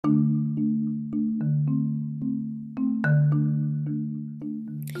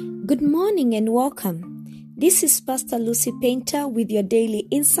Good morning and welcome. This is Pastor Lucy Painter with your daily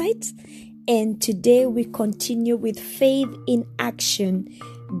insights, and today we continue with Faith in Action,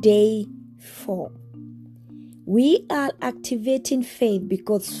 Day 4. We are activating faith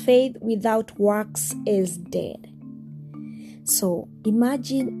because faith without works is dead. So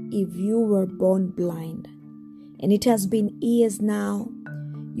imagine if you were born blind, and it has been years now,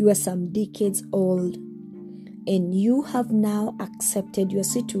 you are some decades old, and you have now accepted your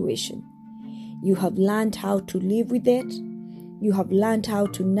situation. You have learned how to live with it. You have learned how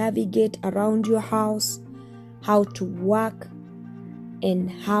to navigate around your house, how to work,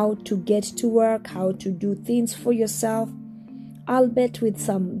 and how to get to work, how to do things for yourself, albeit with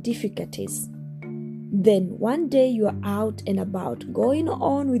some difficulties. Then one day you are out and about, going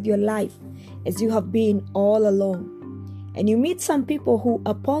on with your life as you have been all along. And you meet some people who,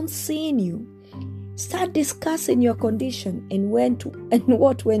 upon seeing you, start discussing your condition and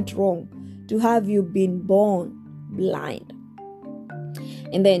what went wrong to have you been born blind.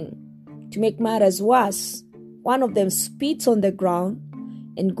 And then, to make matters worse, one of them spits on the ground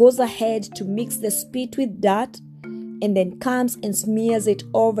and goes ahead to mix the spit with dirt and then comes and smears it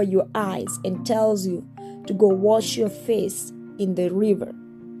over your eyes and tells you to go wash your face in the river.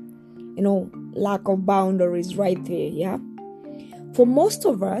 Lack of boundaries right there, yeah? For most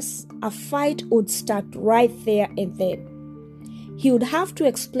of us, a fight would start right there and then. He would have to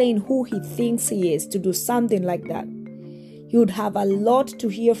explain who he thinks he is to do something like that. He would have a lot to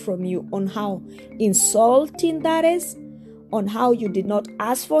hear from you on how insulting that is, on how you did not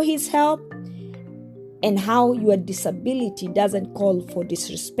ask for his help, and how your disability doesn't call for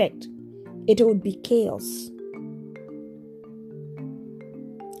disrespect. It would be chaos.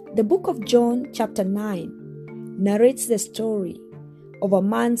 The book of John, chapter 9, narrates the story of a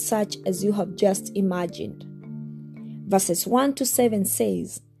man such as you have just imagined. Verses 1-7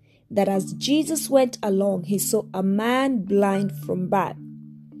 says that as Jesus went along, he saw a man blind from birth.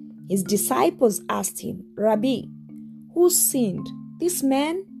 His disciples asked him, "Rabbi, who sinned, this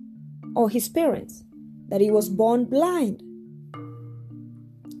man or his parents, that he was born blind?"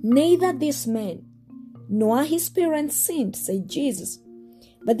 "Neither this man nor his parents sinned," said Jesus,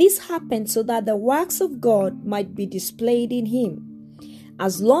 "but this happened so that the works of God might be displayed in him.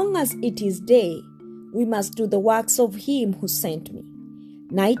 As long as it is day, we must do the works of him who sent me.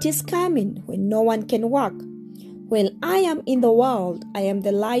 Night is coming when no one can work. While I am in the world, I am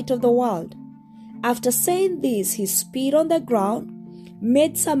the light of the world." After saying this, he spit on the ground,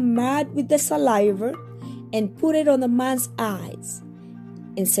 made some mud with the saliva, and put it on the man's eyes,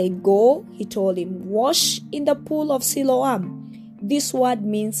 and said, "Go," he told him, "wash in the pool of Siloam." This word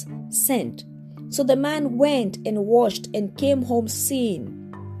means sent. So the man went and washed and came home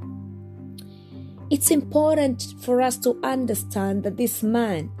seeing. It's important for us to understand that this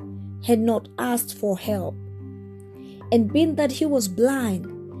man had not asked for help. And being that he was blind,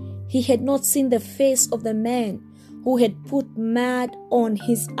 he had not seen the face of the man who had put mud on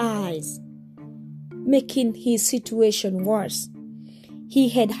his eyes, making his situation worse. He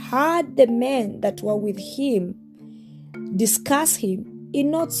had heard the men that were with him discuss him in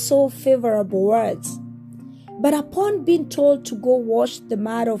not so favorable words. But upon being told to go wash the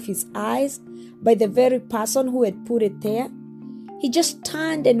mud off his eyes by the very person who had put it there, he just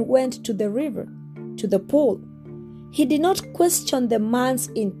turned and went to the river, to the pool. He did not question the man's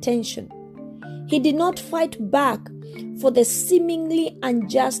intention. He did not fight back for the seemingly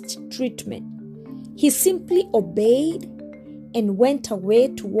unjust treatment. He simply obeyed and went away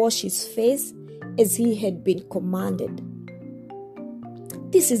to wash his face as he had been commanded.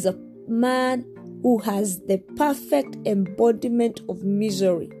 This is a man who has the perfect embodiment of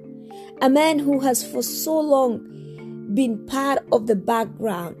misery. A man who has for so long been part of the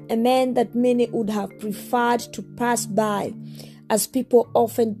background. A man that many would have preferred to pass by, as people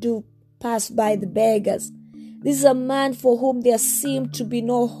often do pass by the beggars. This is a man for whom there seemed to be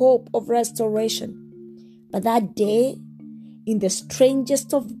no hope of restoration. But that day, in the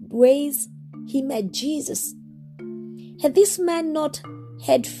strangest of ways, he met Jesus. Had this man not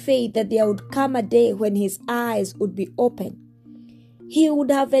had faith that there would come a day when his eyes would be open, he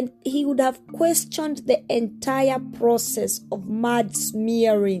would have questioned the entire process of mud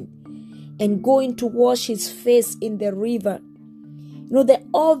smearing and going to wash his face in the river. The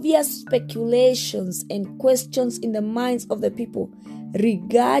obvious speculations and questions in the minds of the people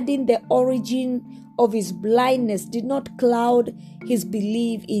regarding the origin of his blindness did not cloud his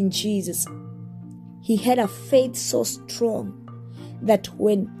belief in Jesus. He had a faith so strong that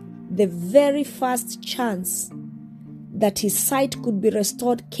when the very first chance that his sight could be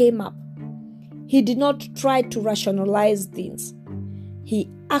restored came up, he did not try to rationalize things. He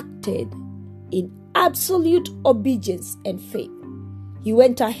acted in absolute obedience and faith. He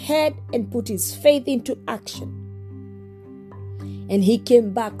went ahead and put his faith into action. And he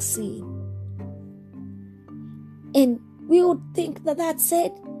came back seeing. And we would think that that's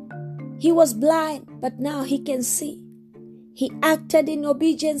it. He was blind, but now he can see. He acted in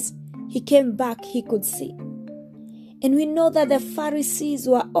obedience. He came back, he could see. And we know that the Pharisees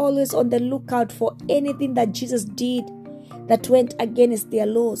were always on the lookout for anything that Jesus did that went against their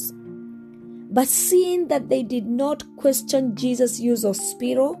laws. But seeing that they did not question Jesus' use of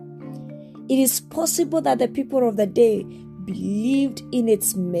Spiro, it is possible that the people of the day believed in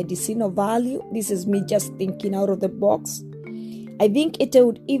its medicinal value. This is me just thinking out of the box. I think it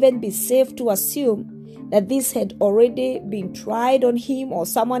would even be safe to assume that this had already been tried on him or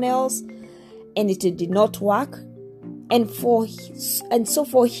someone else, and it did not work. And so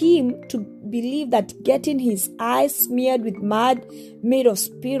for him to believe that getting his eyes smeared with mud made of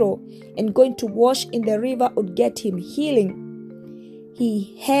Spiro and going to wash in the river would get him healing,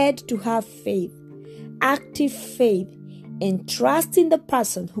 he had to have faith, active faith, and trust in the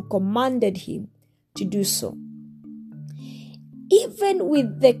person who commanded him to do so. Even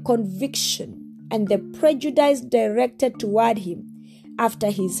with the conviction and the prejudice directed toward him after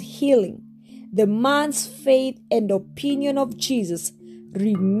his healing, the man's faith and opinion of Jesus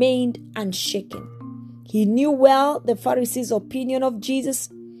remained unshaken. He knew well the Pharisees' opinion of Jesus.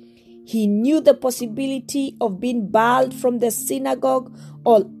 He knew the possibility of being barred from the synagogue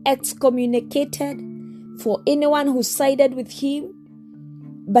or excommunicated for anyone who sided with him.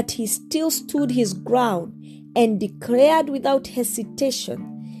 But he still stood his ground and declared without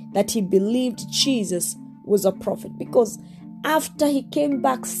hesitation that he believed Jesus was a prophet, because after he came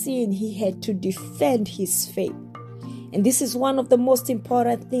back seeing, he had to defend his faith. And this is one of the most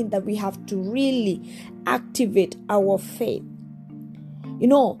important things, that we have to really activate our faith. You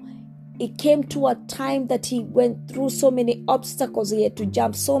know, it came to a time that he went through so many obstacles. He had to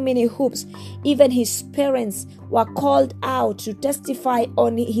jump so many hoops. Even his parents were called out to testify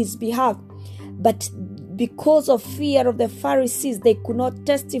on his behalf. But because of fear of the Pharisees, they could not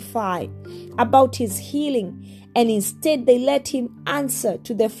testify about his healing. And instead, they let him answer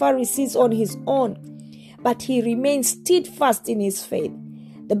to the Pharisees on his own. But he remained steadfast in his faith.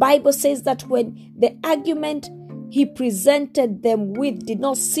 The Bible says that when the argument he presented them with did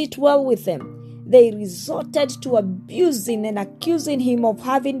not sit well with them, they resorted to abusing and accusing him of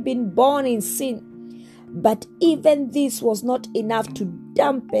having been born in sin. But even this was not enough to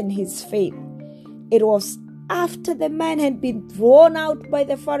dampen his faith. It was after the man had been thrown out by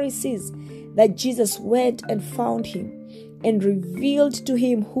the Pharisees that Jesus went and found him and revealed to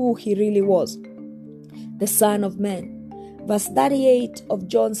him who he really was, the Son of Man. Verse 38 of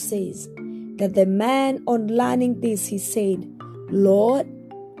John says that the man, on learning this, he said, "Lord,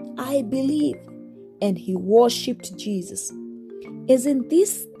 I believe," and he worshipped Jesus. Isn't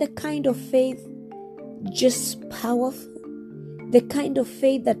this the kind of faith just powerful? The kind of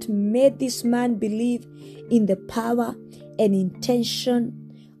faith that made this man believe in the power and intention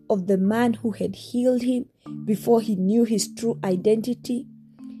of the man who had healed him before he knew his true identity.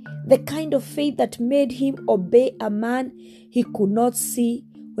 The kind of faith that made him obey a man he could not see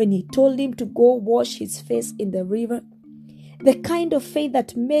when he told him to go wash his face in the river. The kind of faith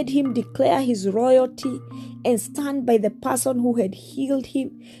that made him declare his royalty and stand by the person who had healed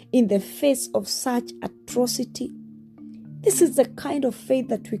him in the face of such atrocity. This is the kind of faith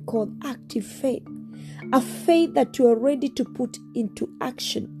that we call active faith. A faith that you are ready to put into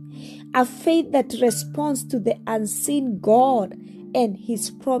action. A faith that responds to the unseen God and his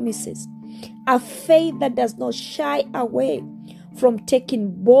promises. A faith that does not shy away from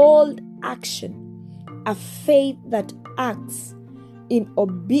taking bold action. A faith that acts in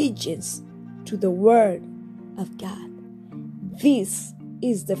obedience to the word of God. This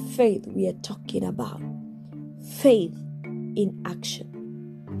is the faith we are talking about. Faith in action.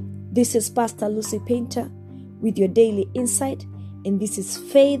 This is Pastor Lucy Painter with your daily insight, and this is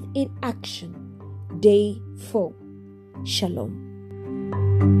Faith in Action, Day 4. Shalom.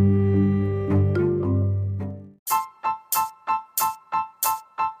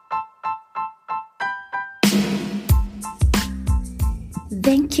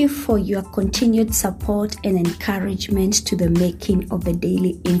 Thank you for your continued support and encouragement to the making of the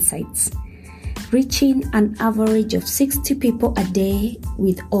Daily Insights, reaching an average of 60 people a day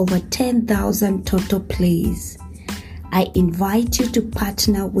with over 10,000 total plays. I invite you to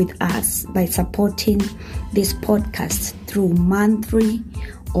partner with us by supporting this podcast through monthly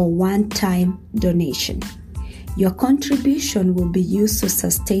or one-time donation. Your contribution will be used to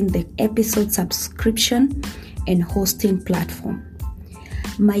sustain the episode subscription and hosting platform.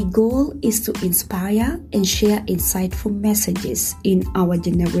 My goal is to inspire and share insightful messages in our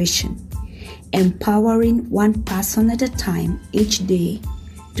generation, empowering one person at a time each day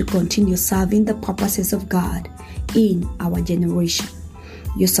to continue serving the purposes of God in our generation.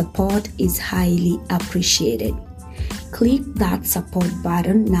 Your support is highly appreciated. Click that support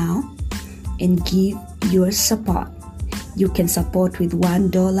button now and give your support. You can support with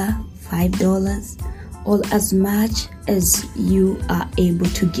 $1, $5, or as much as you are able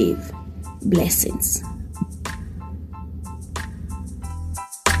to give. Blessings.